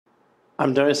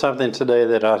I'm doing something today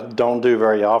that I don't do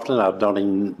very often. I don't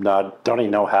even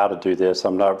know how to do this.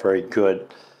 I'm not very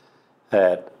good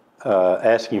at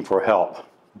asking for help.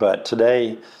 But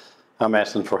today, I'm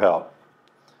asking for help.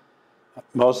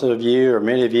 Most of you, or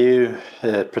many of you,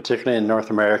 particularly in North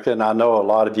America, and I know a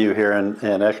lot of you here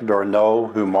in Ecuador know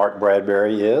who Mark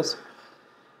Bradbury is.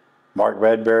 Mark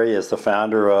Bradbury is the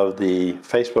founder of the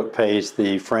Facebook page,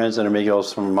 the Friends and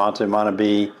Amigos from Monte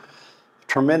Manabi.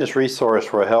 Tremendous resource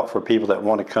for help for people that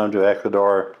want to come to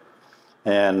Ecuador,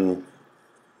 and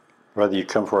whether you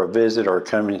come for a visit or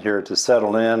coming here to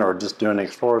settle in or just doing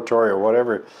exploratory or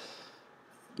whatever,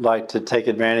 like to take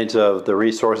advantage of the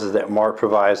resources that Mark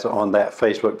provides on that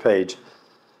Facebook page.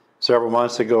 Several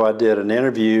months ago, I did an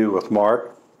interview with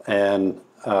Mark, and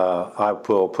I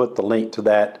will put the link to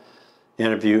that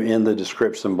interview in the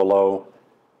description below.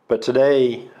 But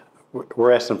today,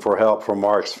 we're asking for help from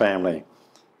Mark's family.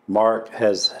 Mark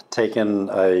has taken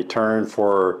a turn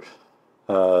for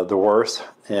the worse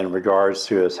in regards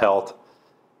to his health.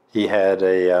 He had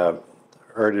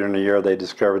earlier in the year, they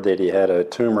discovered that he had a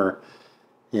tumor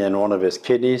in one of his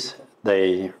kidneys.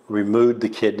 They removed the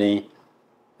kidney,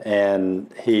 and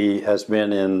he has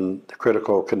been in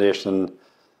critical condition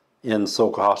in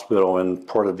Soka Hospital in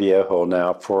Puerto Viejo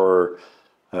now for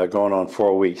going on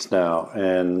 4 weeks now.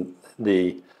 And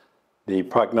the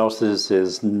prognosis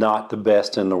is not the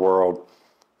best in the world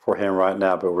for him right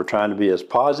now, but we're trying to be as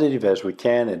positive as we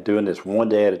can and doing this one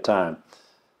day at a time.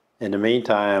 In the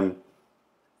meantime,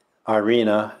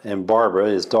 Irina and Barbara,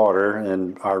 his daughter,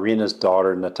 and Irina's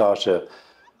daughter, Natasha,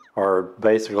 are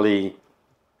basically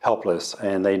helpless,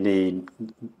 and they need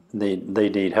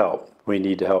help. We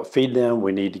need to help feed them.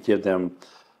 We need to give them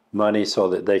money so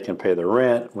that they can pay the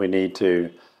rent. We need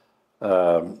to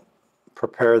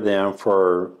prepare them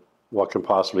for what can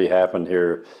possibly happen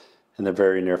here in the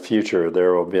very near future.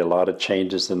 There will be a lot of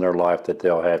changes in their life that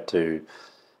they'll have to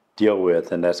deal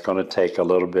with, and that's going to take a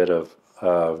little bit of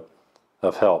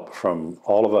help from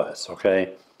all of us,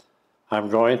 okay?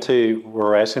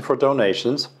 We're asking for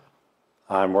donations.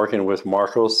 I'm working with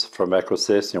Marcos from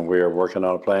Ecosys, and we are working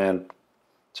on a plan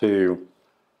to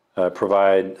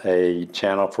provide a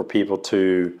channel for people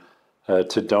to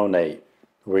donate.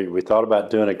 We thought about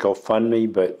doing a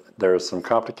GoFundMe, but there are some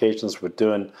complications with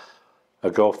doing a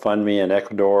GoFundMe in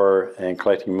Ecuador and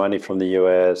collecting money from the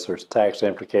U.S. There's tax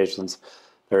implications.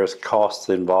 There's costs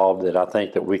involved that I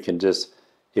think that we can just,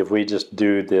 if we just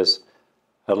do this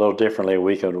a little differently,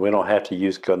 we don't have to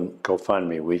use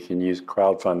GoFundMe. We can use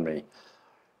crowdfunding.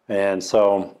 And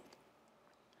so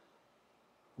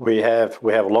we have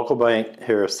a local bank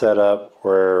here set up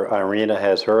where Irina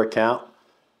has her account,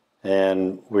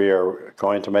 and we are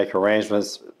going to make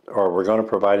arrangements, or we're going to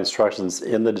provide instructions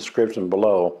in the description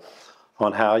below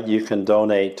on how you can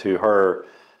donate to her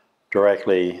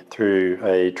directly through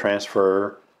a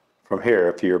transfer from here.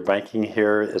 If you're banking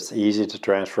here, it's easy to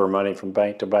transfer money from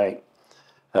bank to bank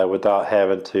without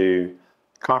having to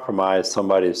compromise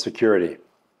somebody's security.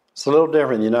 It's a little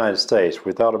different in the United States.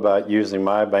 We thought about using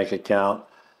my bank account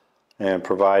and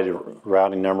provide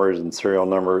routing numbers and serial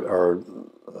numbers or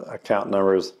account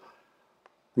numbers.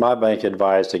 My bank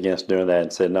advised against doing that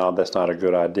and said, no, that's not a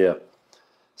good idea.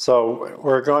 So what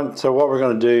we're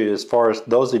going to do, as far as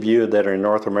those of you that are in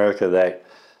North America that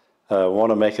want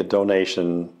to make a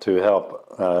donation to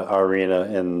help Irina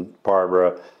and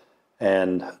Barbara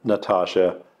and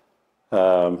Natasha,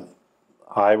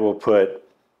 I will put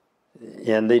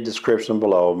in the description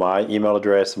below my email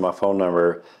address and my phone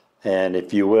number. And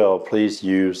if you will, please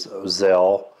use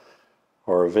Zelle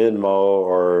or Venmo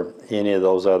or any of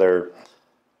those other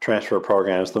transfer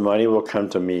programs. The money will come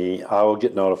to me. I will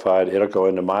get notified. It'll go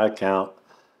into my account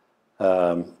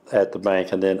at the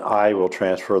bank, and then I will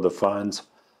transfer the funds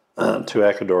to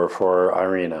Ecuador for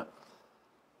Irina.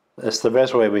 It's the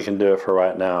best way we can do it for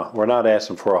right now. We're not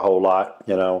asking for a whole lot,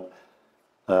 you know.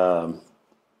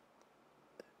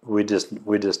 We just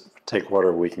take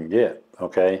whatever we can get,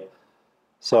 okay?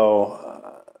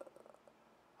 So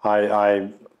I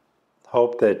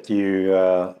hope that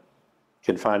you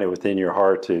can find it within your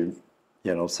heart to,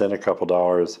 you know, send a couple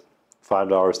dollars, $5,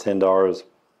 $10,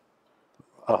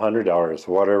 $100,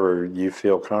 whatever you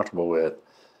feel comfortable with.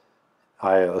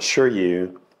 I assure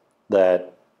you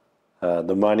that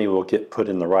the money will get put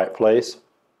in the right place.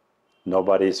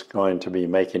 Nobody's going to be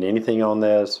making anything on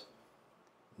this.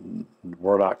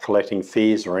 We're not collecting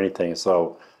fees or anything,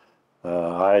 so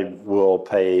I will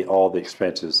pay all the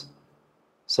expenses.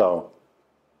 So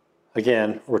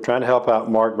again, we're trying to help out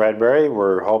Mark Bradbury.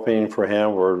 We're hoping for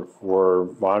him. We're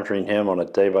monitoring him on a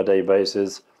day-by-day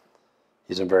basis.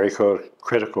 He's in very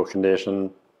critical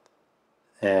condition,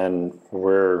 and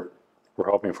we're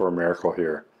we're hoping for a miracle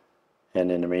here.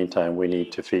 And in the meantime, we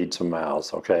need to feed some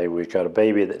mouths, okay? We've got a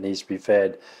baby that needs to be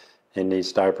fed and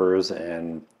needs diapers,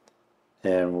 and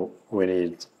we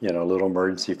need, you know, a little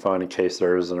emergency fund in case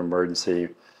there is an emergency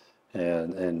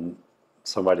and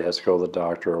somebody has to go to the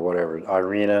doctor or whatever.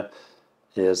 Irina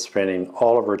is spending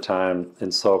all of her time in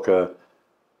Soka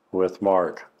with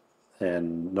Mark,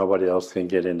 and nobody else can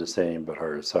get in to see him but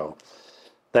her. So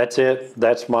that's it.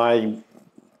 That's my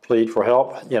plead for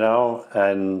help, you know,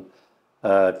 and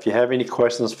if you have any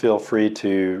questions, feel free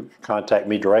to contact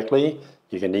me directly.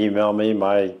 You can email me.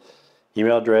 My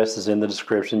email address is in the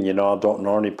description. You know, I don't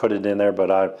normally put it in there,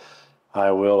 but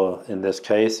I will in this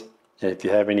case. If you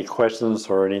have any questions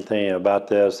or anything about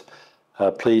this,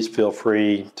 please feel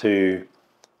free to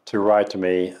write to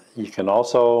me. You can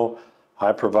also,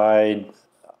 I provide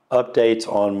updates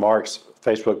on Mark's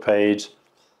Facebook page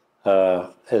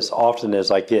as often as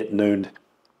I get new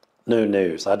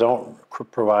news. I don't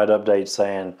provide updates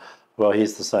saying, well,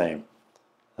 he's the same.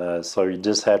 So you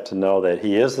just have to know that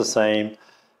he is the same.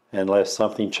 Unless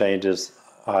something changes,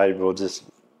 I will just,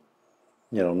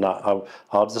 you know,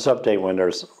 I'll just update when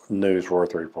there's news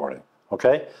worth reporting.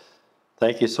 Okay?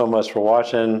 Thank you so much for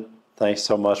watching. Thanks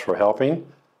so much for helping.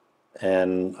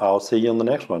 And I'll see you in the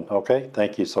next one. Okay?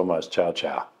 Thank you so much. Ciao,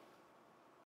 ciao.